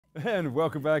And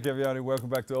welcome back, everybody. Welcome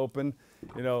back to Open.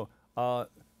 You know,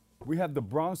 we have the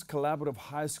Bronx Collaborative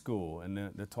High School, and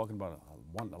they're talking about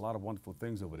a lot of wonderful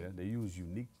things over there. They use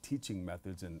unique teaching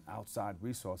methods and outside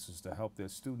resources to help their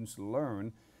students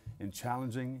learn in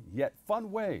challenging yet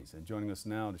fun ways. And joining us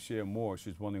now to share more,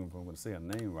 she's wondering if I'm going to say her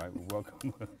name right.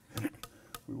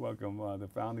 We welcome the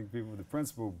founding people, the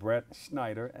principal, Brett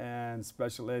Schneider, and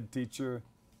special ed teacher,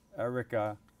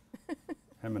 Erica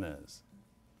Jimenez.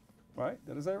 Right?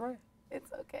 Did I say it right?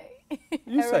 It's okay.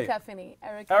 You say Erica Finney.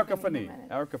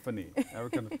 Erica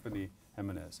Finney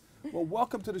Jimenez. Well,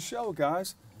 welcome to the show,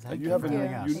 guys. Thank you have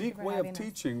a you. unique way of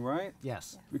teaching, right?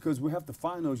 Yes. Because we have to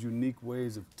find those unique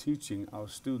ways of teaching our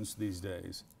students these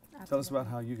days. Absolutely. Tell us about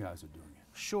how you guys are doing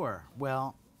it. Sure.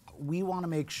 Well, we want to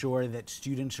make sure that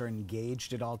students are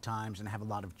engaged at all times and have a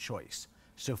lot of choice.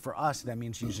 So for us, that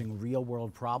means using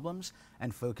real-world problems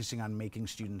and focusing on making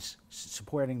students,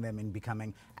 supporting them in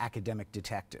becoming academic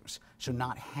detectives. So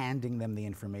not handing them the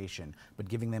information, but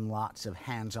giving them lots of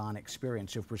hands-on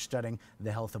experience. So if we're studying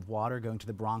the health of water, going to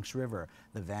the Bronx River,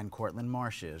 the Van Cortlandt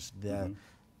Marshes,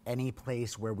 any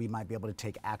place where we might be able to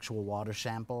take actual water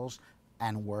samples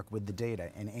and work with the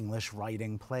data. In English,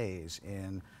 writing plays.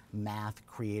 In math,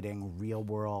 creating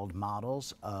real-world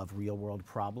models of real-world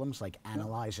problems, like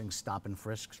analyzing stop and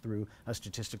frisks through a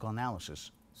statistical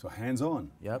analysis. So hands-on.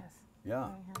 Yep. Yes. Yeah.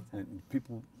 And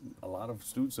people, a lot of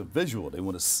students are visual. They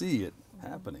want to see it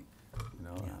happening, you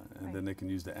know, and then they can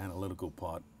use the analytical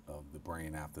part of the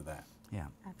brain after that. Yeah.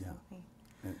 Absolutely.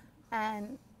 Yeah.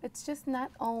 And it's just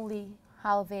not only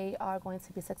how they are going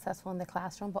to be successful in the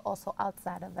classroom, but also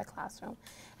outside of the classroom.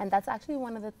 And that's actually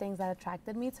one of the things that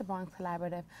attracted me to Bronx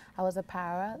Collaborative. I was a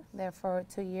para there for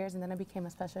 2 years, and then I became a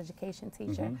special education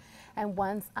teacher. And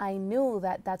once I knew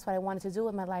that that's what I wanted to do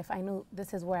with my life, I knew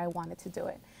this is where I wanted to do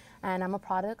it. And I'm a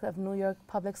product of New York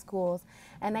public schools,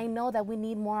 and I know that we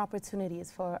need more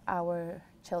opportunities for our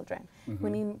children.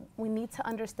 We need to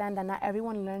understand that not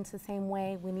everyone learns the same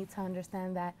way. We need to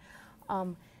understand that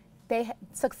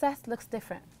success looks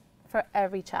different for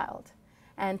every child,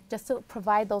 and just to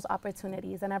provide those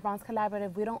opportunities. And at Bronx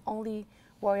Collaborative, we don't only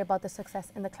worry about the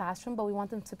success in the classroom, but we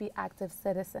want them to be active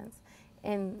citizens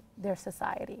in their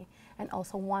society and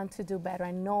also want to do better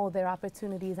and know their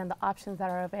opportunities and the options that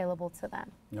are available to them.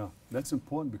 Yeah, that's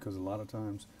important because a lot of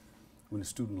times when a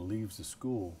student leaves the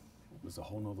school, there's a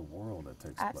whole nother world that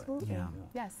takes place. Absolutely. Yeah.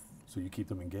 Yes. So you keep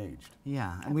them engaged.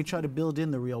 Yeah, and we try to build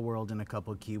in the real world in a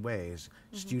couple of key ways.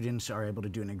 Students are able to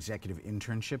do an executive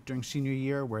internship during senior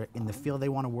year where in the field they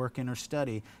want to work in or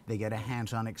study, they get a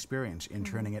hands-on experience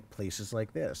interning at places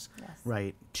like this,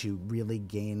 right, to really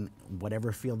gain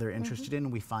whatever field they're interested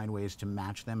in. We find ways to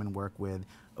match them and work with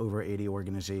over 80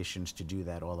 organizations to do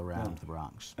that all around the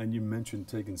Bronx. And you mentioned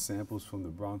taking samples from the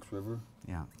Bronx River.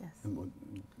 Yeah. Yes. And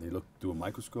they look through a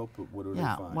microscope, but what do they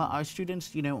Yeah, find? well, our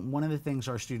students, you know, one of the things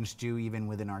our students do even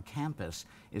within our campus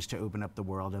is to open up the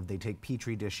world of they take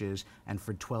Petri dishes and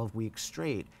for 12 weeks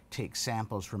straight take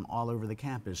samples from all over the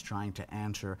campus trying to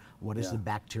answer what is the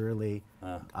bacterially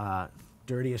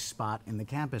dirtiest spot in the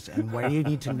campus and where you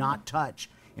need to not touch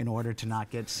in order to not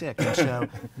get sick. And so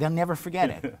they'll never forget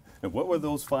it. And what were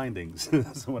those findings?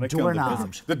 So when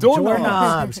Doorknobs. The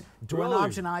doorknobs.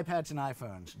 Doorknobs and iPads and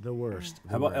iPhones. The worst.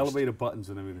 How about elevator buttons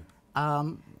and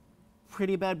everything?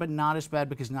 Pretty bad, but not as bad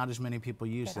because not as many people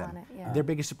use Get them. on it, yeah. Their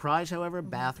biggest surprise, however,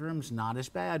 bathrooms, not as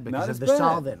bad because as of the bad.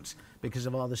 solvents. Because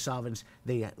of all the solvents,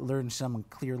 they learn some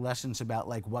clear lessons about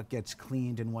like what gets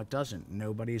cleaned and what doesn't.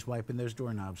 Nobody's wiping those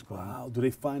doorknobs clean. Wow. Do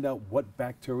they find out what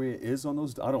bacteria is on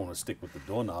those? I don't want to stick with the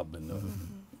doorknob and the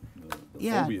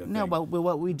Yeah, phobia no, thing. but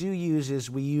what we do use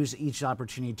is we use each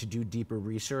opportunity to do deeper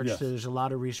research. Yes. So there's a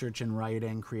lot of research in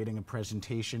writing, creating of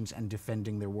presentations, and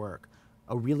defending their work.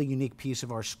 A really unique piece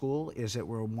of our school is that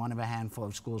we're one of a handful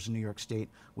of schools in New York State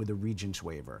with a Regents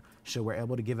waiver. So we're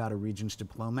able to give out a Regents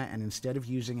diploma, and instead of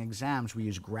using exams, we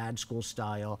use grad school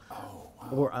style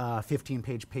or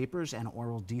 15-page papers and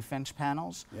oral defense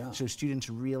panels. Yeah. So students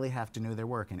really have to know their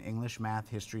work. In English, math,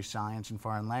 history, science, and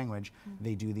foreign language,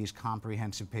 they do these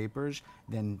comprehensive papers,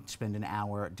 then spend an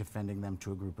hour defending them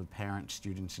to a group of parents,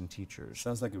 students, and teachers.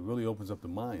 Sounds like it really opens up the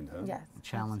mind, huh? Yes. It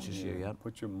challenges you, yep.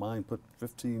 Put your mind, put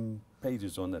 15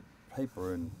 pages on that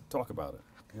paper and talk about it.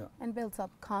 Yeah. And builds up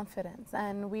confidence.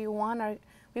 And we want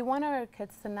our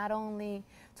kids to not only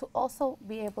to also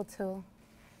be able to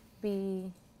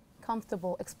be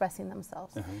comfortable expressing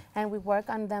themselves. And we work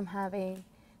on them having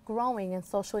growing and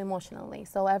social emotionally.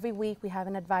 So every week we have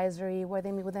an advisory where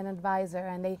they meet with an advisor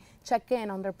and they check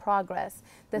in on their progress.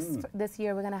 This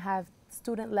year we're going to have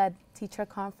student-led teacher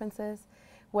conferences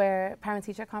where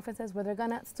parent-teacher conferences where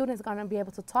students are gonna be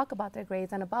able to talk about their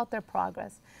grades and about their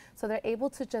progress. So they're able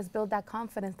to just build that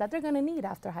confidence that they're gonna need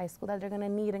after high school, that they're gonna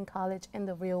need in college, in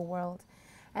the real world.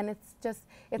 And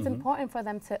it's important for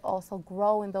them to also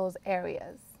grow in those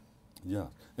areas. Yeah,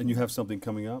 and you have something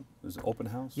coming up? There's an open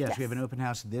house? Yes, we have an open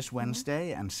house this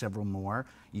Wednesday and several more.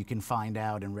 You can find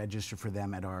out and register for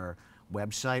them at our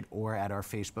website or at our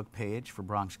Facebook page for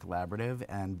Bronx Collaborative.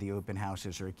 And the open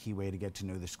houses are a key way to get to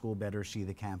know the school better, see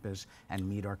the campus, and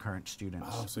meet our current students.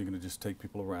 Oh, so you're going to just take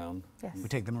people around? Yes. We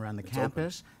take them around the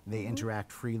campus. They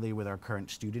interact freely with our current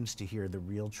students to hear the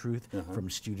real truth from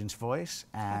students' voice,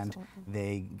 and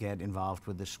they get involved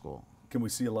with the school. Can we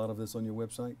see a lot of this on your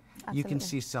website? Absolutely. You can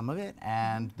see some of it,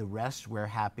 and the rest we're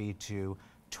happy to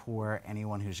tour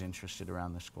anyone who's interested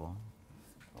around the school.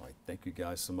 All right, thank you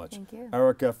guys so much. Thank you.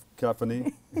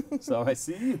 Arakafani. So I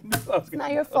see you. It's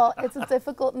not your fault. It's a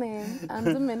difficult name. I'm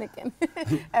Dominican.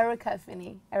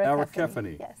 Arakafani.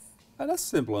 Arakafani. Yes. Oh, that's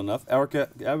simple enough.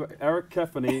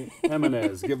 Arakafani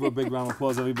Jimenez. Give her a big round of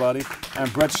applause, everybody.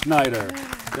 And Brett Schneider.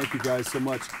 Thank you guys so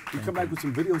much. You come back with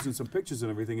some videos and some pictures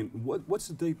and everything. And what's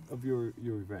the date of your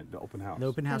event, the open house? The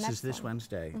open house is next this one.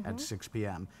 Wednesday at 6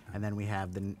 p.m. And then we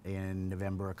have in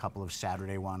November a couple of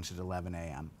Saturday ones at 11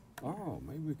 a.m. Oh,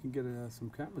 maybe we can get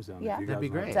some cameras down. Yeah. If you That'd be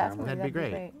guys want great. a camera. Definitely. That'd be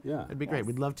great. Yeah. That'd be great. Yes.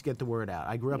 We'd love to get the word out.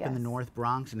 I grew up in the Yes. North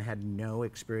Bronx and had no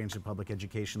experience of public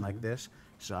education like this,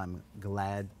 so I'm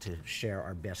glad to share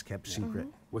our best kept secret.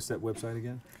 What's that website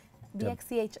again?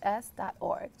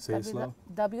 bxchs.org. Say it slow.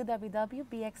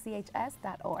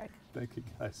 www.bxchs.org. Thank you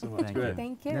guys so much. Thank Good. you.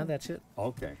 Thank you. No, that's it.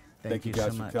 Okay. Thank you you so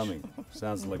guys for much. coming.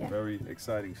 Sounds like Yeah. very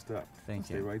exciting stuff. Thank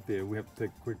Stay you. right there. We have to take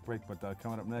a quick break, but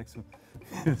coming up next,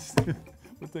 we'll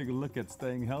take a look at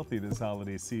staying healthy this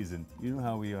holiday season. You know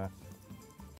how we